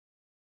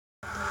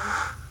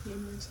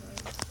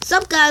What's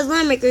up, guys?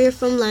 Landmaker here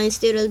from Lion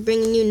Studios,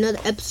 bringing you another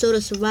episode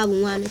of Survival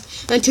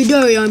Wildness. And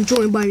today I'm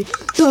joined by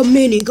the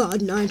Mini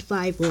God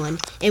 951,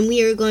 and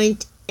we are going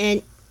to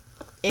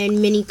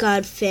and Mini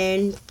God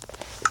fan,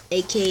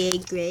 aka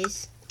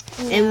Grace,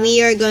 and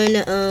we are going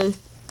to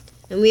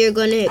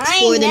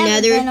explore the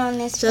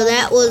Nether.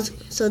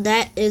 So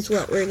that is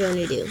what we're going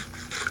to do.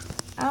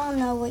 I don't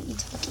know what you're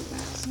talking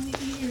about.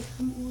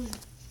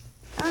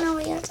 I don't know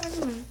what you're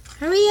talking about.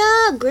 Hurry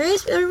up,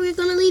 Grace. Are we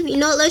going to leave? You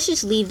know what? Let's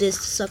just leave this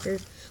sucker.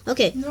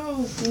 Okay. No,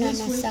 not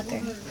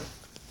sucker.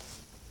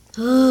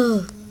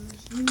 Oh.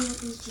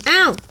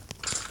 Ow.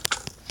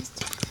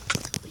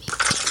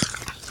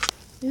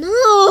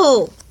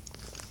 No.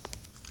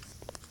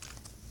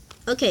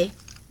 Okay.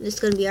 This is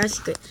going to be our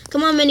secret.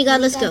 Come on, Mini God.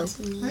 Let's go.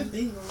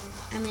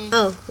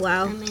 Oh,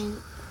 wow.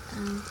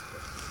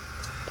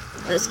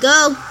 Let's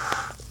go.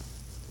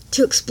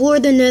 To explore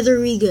the Nether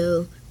we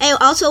go. Hey,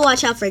 also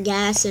watch out for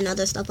gas and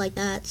other stuff like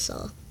that,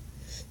 so,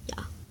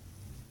 yeah.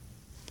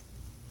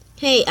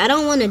 Hey, I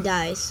don't want to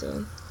die,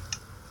 so.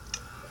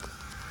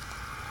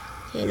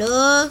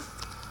 Hello?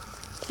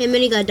 Hey,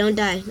 Mini God, don't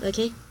die,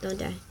 okay? Don't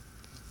die.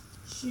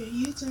 Shit,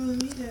 you telling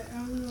me that I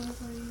don't know if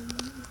I am.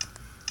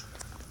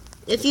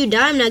 If you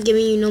die, I'm not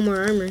giving you no more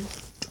armor.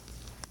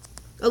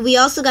 Oh, we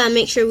also gotta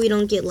make sure we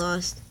don't get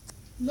lost.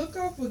 Look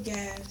out for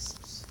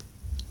gasps.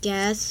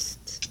 Gas?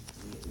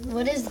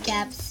 What is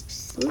gaps?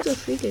 Who's a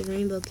freaking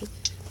rainbow kid?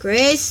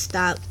 Grace,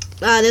 stop.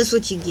 Ah, that's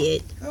what you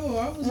get. Oh,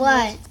 I was.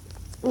 What?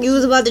 You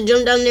was about to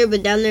jump down there,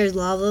 but down there is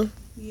lava.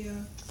 Yeah.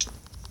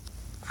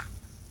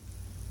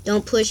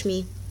 Don't push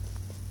me.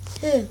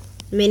 Who?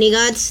 Mini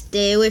God,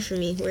 stay away from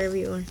me, wherever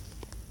you are.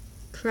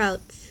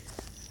 Crouch.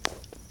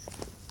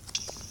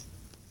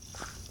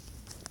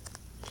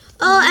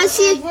 Oh, I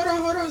see it.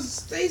 Hold on.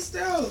 Stay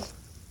still.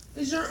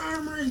 Is your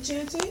armor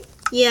enchanted?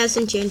 Yeah, it's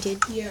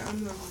enchanted. Yeah,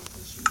 I'm not gonna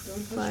push you.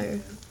 Don't push Fire.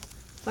 me.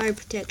 Fire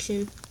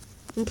protection.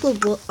 I'm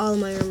putting all of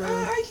my armor on.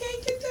 I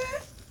can't get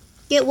that.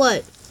 Get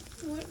what?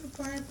 What?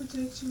 Fire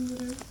protection,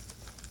 whatever.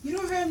 You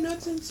don't have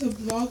nothing to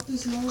block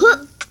this lava?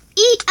 Huh.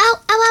 Eat! Ow!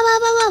 Ow! Ow!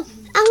 Ow!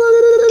 Ow!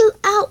 Ow!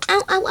 Ow! Ow!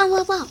 Ow! Ow!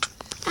 Ow! Ow!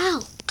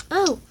 Ow!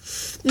 Oh!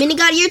 Mini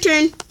God, your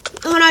turn.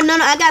 Hold on, no,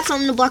 I got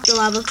something to block the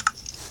lava.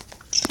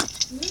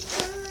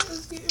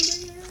 It's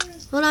getting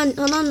bigger.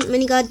 Hold on,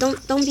 Mini God,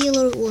 don't be a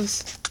little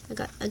wuss. I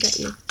got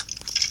you.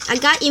 I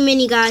got you,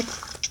 Mini God.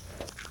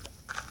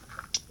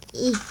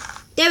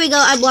 There we go,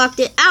 I blocked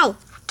it. Ow!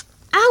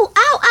 Ow! Ow!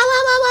 Ow!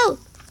 Ow! Ow! Ow!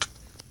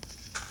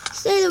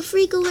 Stay the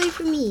freak away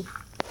from me.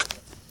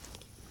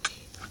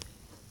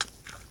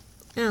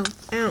 Ow!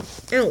 Ow!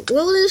 Ow! What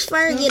will this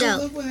fire get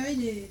out? Look what I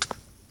did.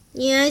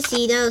 Yeah, I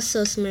see. That was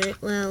so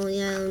smart. Wow,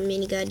 yeah,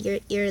 Mini God,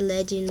 you're a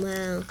legend.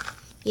 Wow.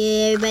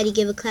 Yeah, everybody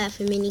give a clap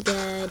for Mini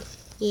God.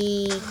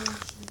 Yeah.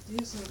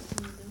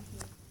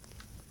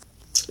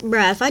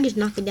 Bruh, if I just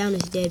knock it down,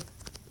 it's dead.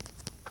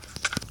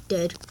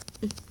 Dead.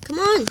 Come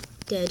on.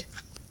 Dead.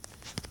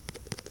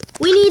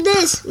 We need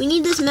this. We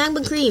need this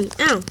magma cream.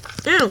 Ow.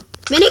 Ow.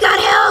 Mini God,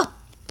 help!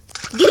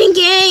 Getting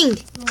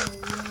ganged. Oh,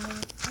 yeah.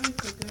 I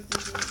forgot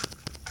this one.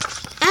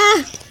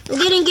 Ah, I'm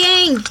getting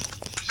ganged.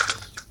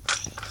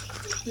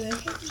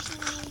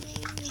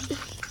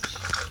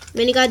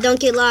 Mini God, don't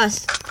get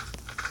lost.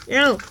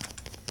 No.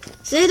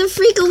 Stay the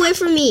freak away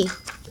from me.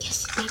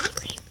 Yes, magma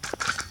cream.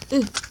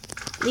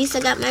 At least I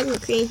got magma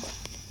cream.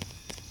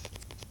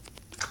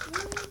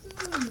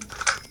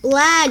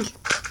 Lag.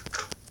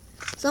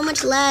 So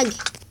much lag.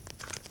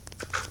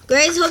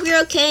 Grace, hope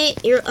you're okay.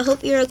 I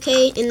hope you're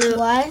okay in the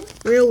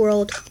real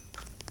world.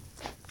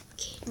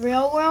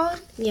 Real world?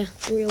 Yeah,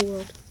 real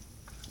world.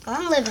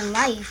 I'm living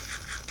life.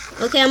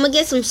 Okay, I'm gonna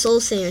get some soul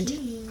sand.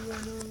 You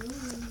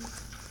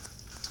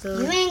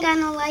ain't got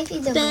no life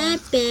either. Bad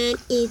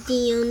is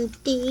the only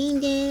thing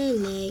that I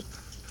like.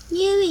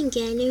 You ain't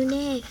got no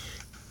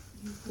life.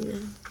 No.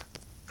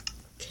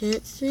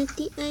 Cuts with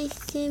the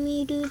ice and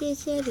we do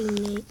this every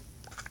night.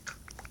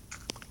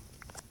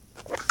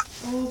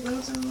 Oh,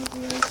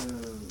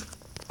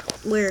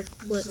 Where?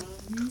 What?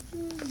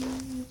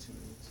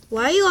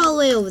 Why are you all the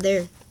way over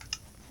there?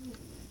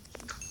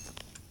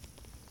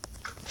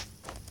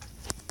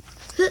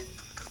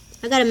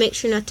 I gotta make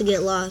sure not to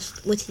get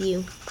lost with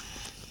you.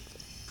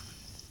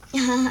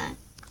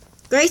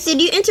 Grace,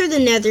 did you enter the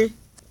Nether?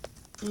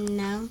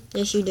 No.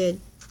 Yes, you did.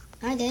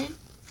 I didn't.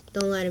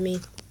 Don't lie to me.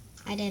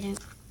 I didn't.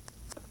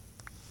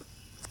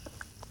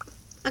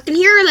 I can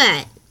hear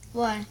that.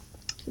 What?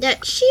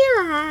 That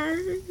shearer.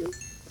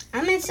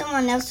 I'm in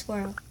someone else's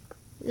world.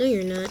 No,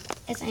 you're not.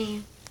 Yes, I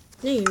am.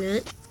 No, you're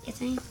not.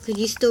 Yes, I am. Cause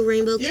you still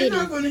Rainbow You're Kitty.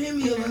 not gonna hit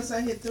me unless I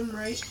hit them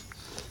right.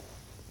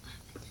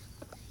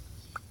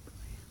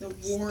 The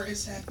war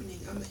is happening.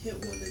 I'm gonna hit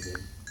one of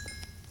them.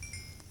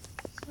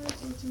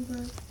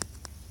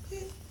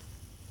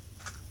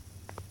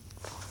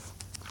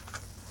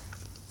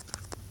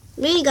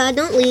 Mini God,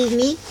 don't leave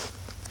me.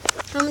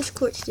 How much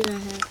quartz did I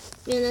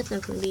have? Man, that's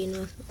not gonna be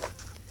enough.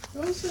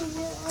 Rosa,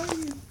 where are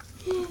you?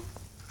 Dang,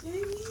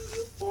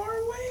 you far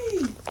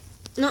away.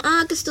 No,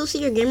 I can still see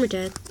your gamer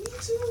tag. Me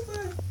too,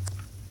 but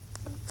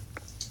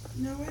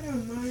No, I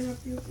don't mind up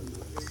here for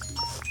no reason.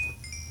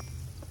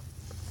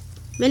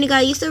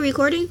 Minigod, you still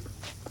recording?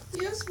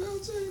 Yes,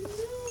 Belton.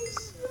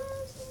 Yes,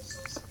 I'm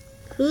so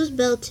scared. Who's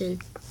Belton?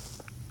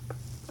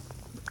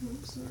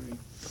 I'm sorry.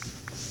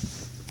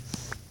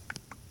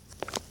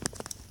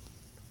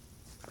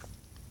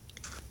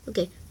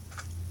 Okay.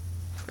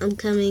 I'm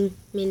coming,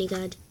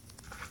 Minigod.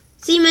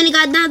 See,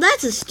 Minigod, now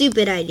that's a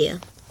stupid idea.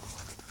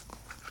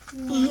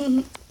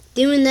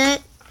 Doing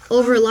that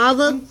over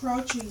lava? I'm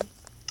crouching.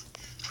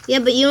 Yeah,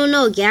 but you don't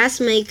know, gas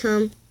may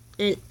come.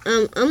 And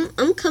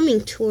I'm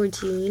coming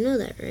towards you. You know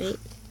that, right?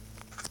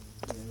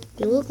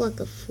 You look like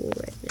a fool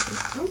right now.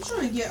 I'm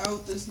trying to get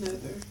out this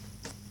nether.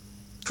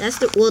 That's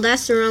the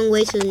wrong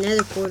way to the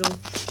nether portal.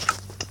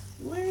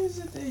 Where is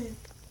it then?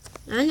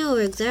 I know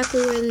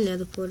exactly where the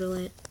nether portal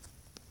at.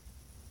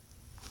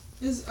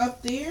 Is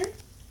up there?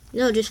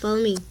 No, just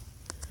follow me.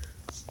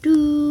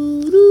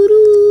 Do, do,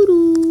 do,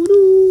 do,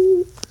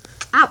 do.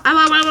 Ow, ow,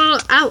 ow, ow,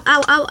 ow,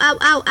 ow, ow, ow,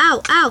 ow,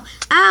 ow, ow,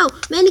 ow.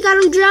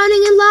 Minigod, I'm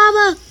drowning in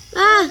lava.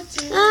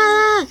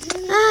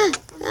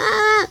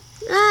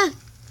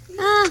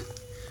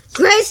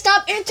 Grace,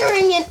 stop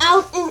entering and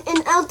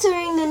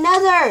entering the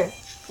nether.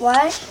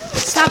 What?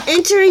 Stop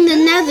entering the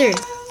nether.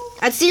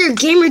 I see your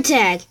gamer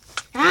tag.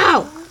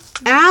 Ow.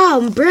 Ow,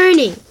 I'm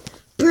burning.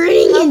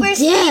 Burning in Helper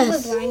Steve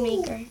was death.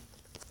 winemaker.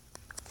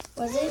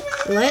 Was it?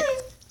 What?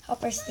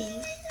 Helper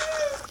Steve.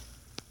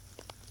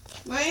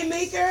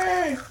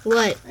 Winemaker!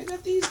 What? I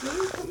got these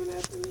guns coming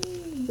after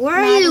me. Where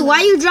are you?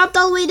 Why you dropped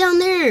all the way down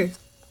there?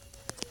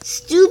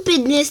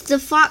 Stupidness the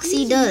Foxy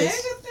These does. mega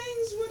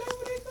things,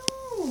 wherever they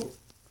go.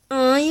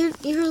 Aw,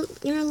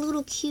 you're a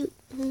little cute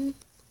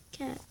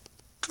cat.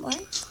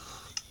 What?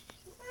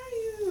 Where are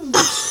you?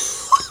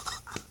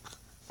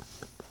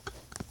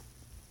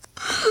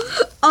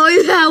 All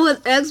you had was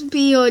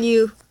XP on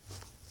you.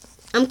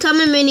 I'm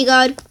coming,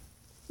 Minigod.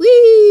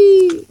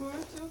 Whee! Oh,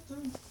 I killed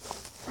them.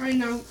 Alright,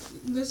 now,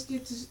 let's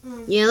get to...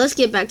 Yeah, let's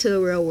get back to the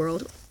real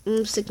world.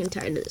 I'm sick and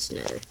tired of this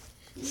nether.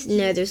 This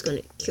nether's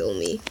gonna kill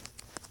me.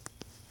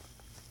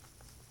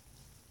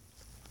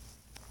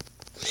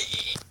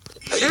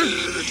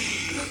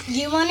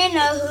 You want to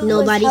know who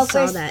Nobody was saw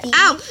Helper that. Steve?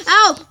 Ow!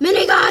 Ow!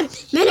 Minigod!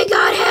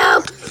 Minigod,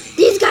 help!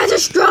 These guys are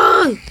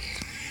strong!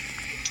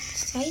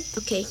 Psych.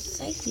 Okay,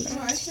 Psych.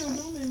 Oh, I killed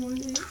no man one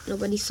day.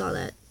 nobody saw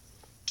that.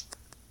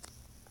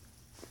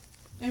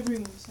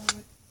 Everyone saw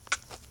it.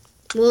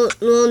 Well,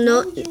 Why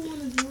no. would you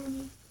want to join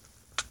me?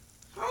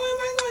 How am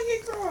I going to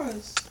get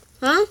across?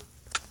 Huh?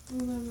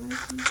 Hold on, I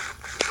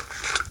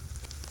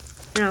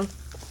see. Ow.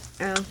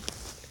 Ow.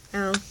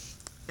 Ow.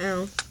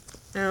 Ow.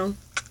 Ow.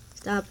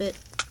 Stop it.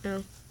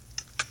 Ow.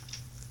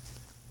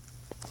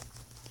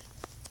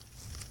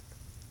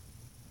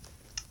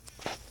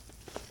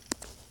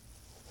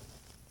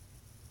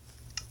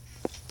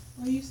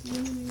 Why are you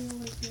standing there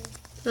like that?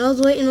 I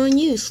was waiting on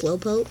you,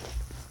 slowpoke.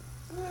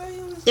 Why are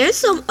you on the There's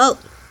some. Oh.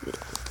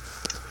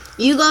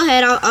 You go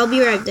ahead. I'll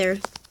be right there.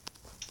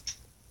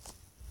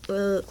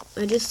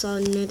 I just saw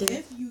another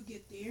If you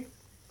get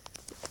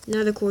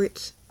there.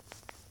 quartz.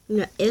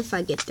 No, if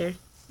I get there.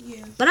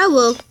 Yeah. But I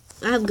will.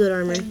 I have good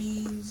armor. That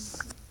means...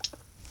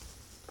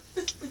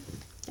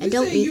 I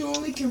don't say need- you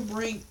only can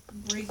break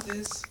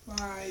this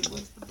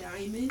with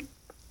diamond?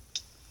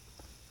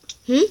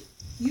 Hmm?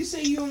 You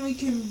say you only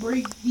can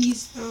break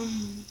these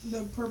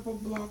the purple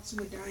blocks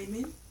with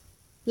diamond?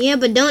 Yeah,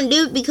 but don't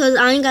do it because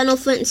I ain't got no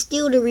flint and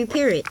steel to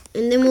repair it.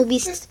 And then we'll be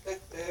That's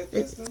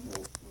the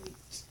whole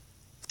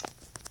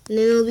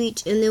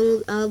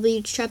point. I'll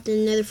be trapped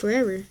in the nether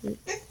forever.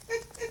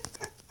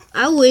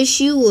 I wish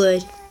you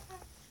would.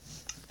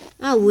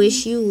 I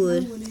wish you I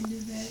would. wouldn't do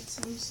that.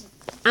 So I'm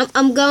sorry.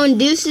 I'm going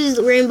deuces,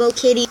 Rainbow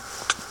Kitty.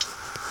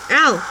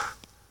 Ow!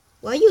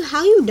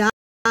 How you died?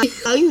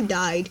 How you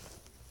died?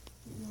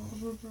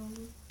 Lava,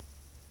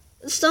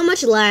 bro. So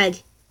much lag.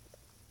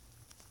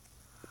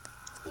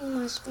 You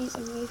must be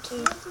from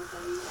YouTube. That's what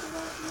I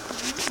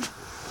used to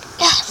watch.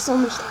 Yeah, so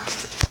much lag.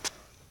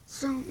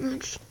 So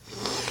much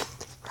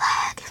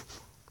lag.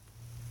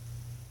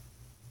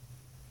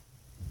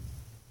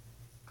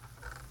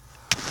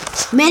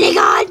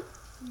 Minigod!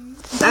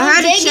 I heard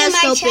a Digging chest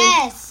my open.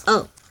 chest.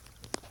 Oh,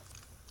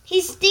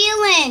 He's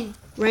stealing.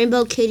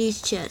 Rainbow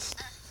Kitty's chest.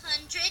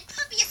 100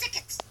 puppy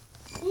seconds.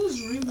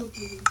 Who's Rainbow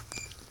Kitty?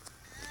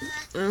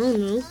 I don't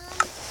know.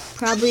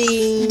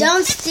 Probably.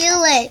 Don't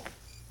steal it.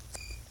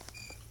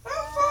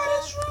 How far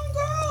does Run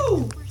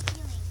go? We're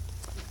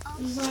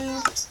healing.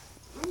 Zion,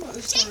 I'm about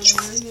to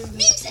start mining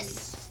this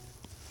place.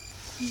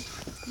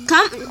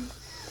 Come.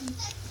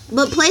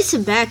 But place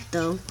it back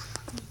though. I'm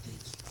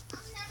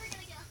never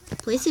gonna get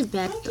Place it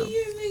back How though. can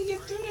you even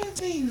get through that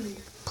thing?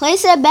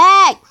 Place it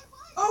back.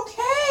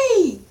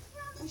 Okay!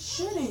 I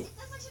shouldn't.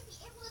 That's why I should be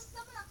able to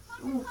summon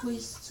a I'm gonna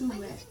place 2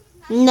 back.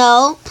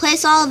 No,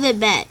 place all of it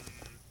back.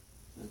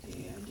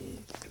 Okay, I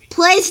did.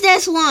 Place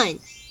this one. I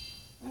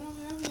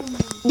don't have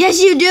one.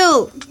 Yes, you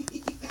do.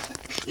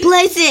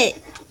 Place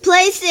it.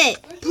 Place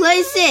it.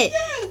 Place it.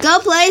 Go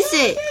place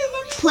it.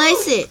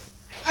 Place it.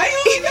 I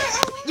only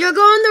got. You're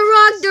going the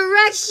wrong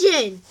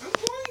direction. I'm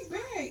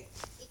going back.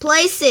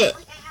 Place it.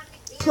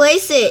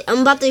 Place it. I'm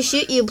about to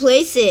shoot you.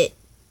 Place it.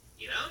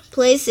 You don't?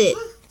 Place it.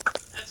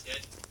 That's good.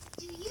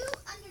 Do you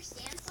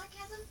understand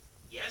sarcasm?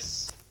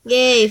 Yes.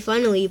 Yay,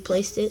 finally you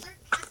placed it.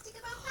 Sarcastic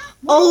about that?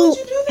 Why Oh would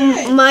you do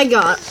that? my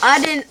god.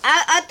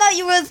 I thought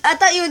you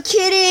were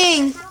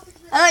kidding.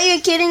 I thought you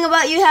were kidding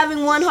about you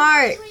having one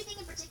heart. Do anything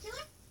in particular?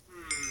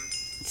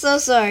 So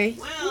sorry.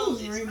 Well, Ooh,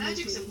 it's Rainbow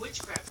magics Kid. and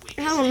witchcraft week.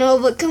 I don't know,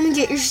 but come and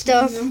get your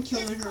stuff. I'm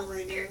killing her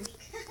right now.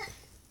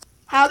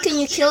 How can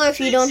you kill her if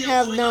you don't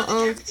have no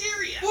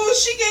Cafeteria. Oh,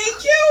 she getting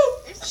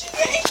killed. She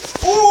getting.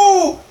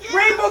 Oh,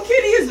 Rainbow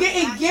Kitty is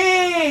getting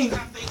gang.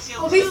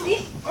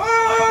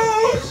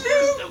 Oh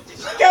shoot!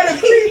 She got a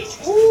creep.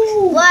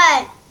 Ooh.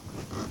 What?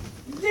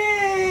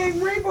 Dang,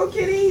 Rainbow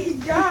Kitty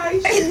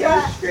died. She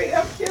got straight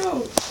up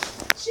killed.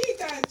 She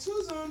got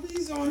 2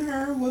 zombies on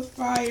her with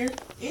fire,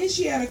 and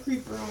she had a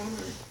creeper on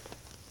her.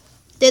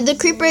 Did the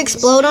creeper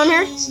explode on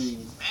her?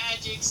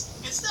 Magics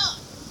and stuff.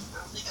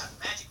 They got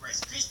magic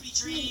Rice Krispie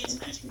treats,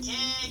 magic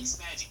cakes,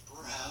 magic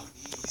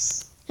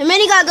brownies. Hey,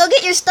 Minigod, go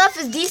get your stuff.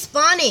 It's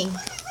despawning.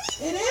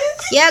 It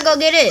is? Yeah, go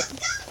get it.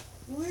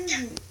 Where is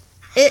it?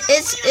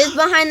 It's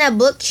behind that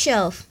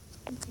bookshelf.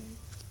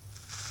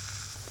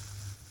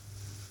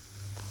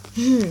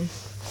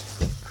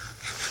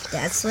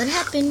 That's what I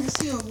happened.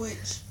 see a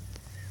witch.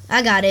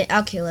 I got it.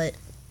 I'll kill it.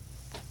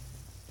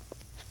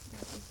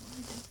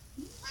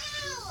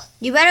 Wow!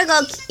 You better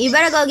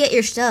go get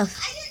your stuff.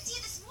 I didn't see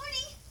it this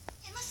morning.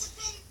 It must have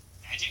been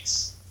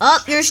Magics.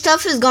 Oh, your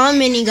stuff is gone,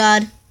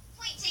 Minigod.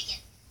 point taken.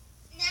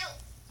 Now,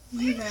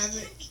 You have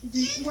it.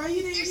 Why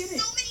you didn't there's get it?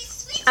 so many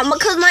sweets.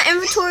 Because my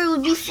inventory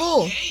would be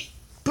full. Okay.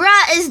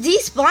 Bruh, it's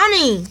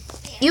despawning.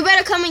 You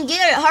better come and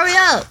get it. Hurry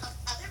up. Of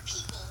other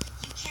people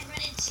you can run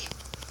into.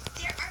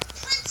 There are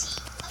plenty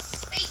of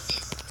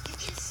spaces you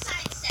can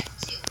sidestep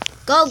to.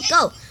 Go,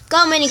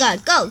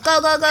 Minigod. Go. To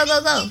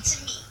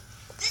me,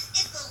 this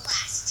is the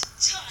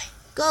last time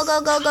Go.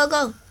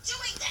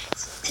 doing that.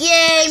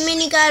 Yay,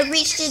 Minigod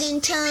reached it in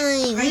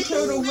time. I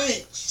killed a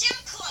witch. Gym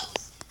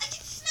clothes. I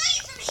can smell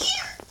you from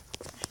here.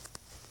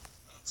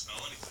 I don't smell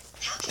anything.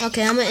 How can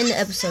Okay, I'm gonna end the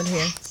episode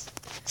here. that?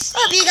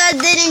 Hope you guys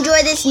did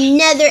enjoy this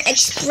Nether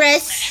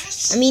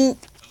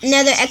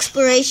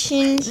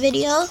exploration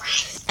video.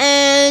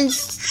 And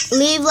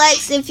leave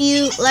likes if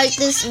you like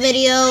this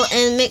video,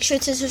 and make sure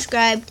to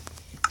subscribe.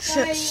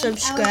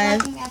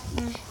 Subscribe.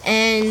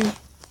 And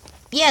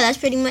yeah, that's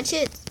pretty much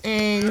it.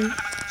 And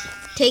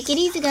take it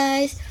easy,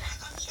 guys.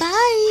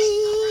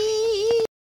 Bye.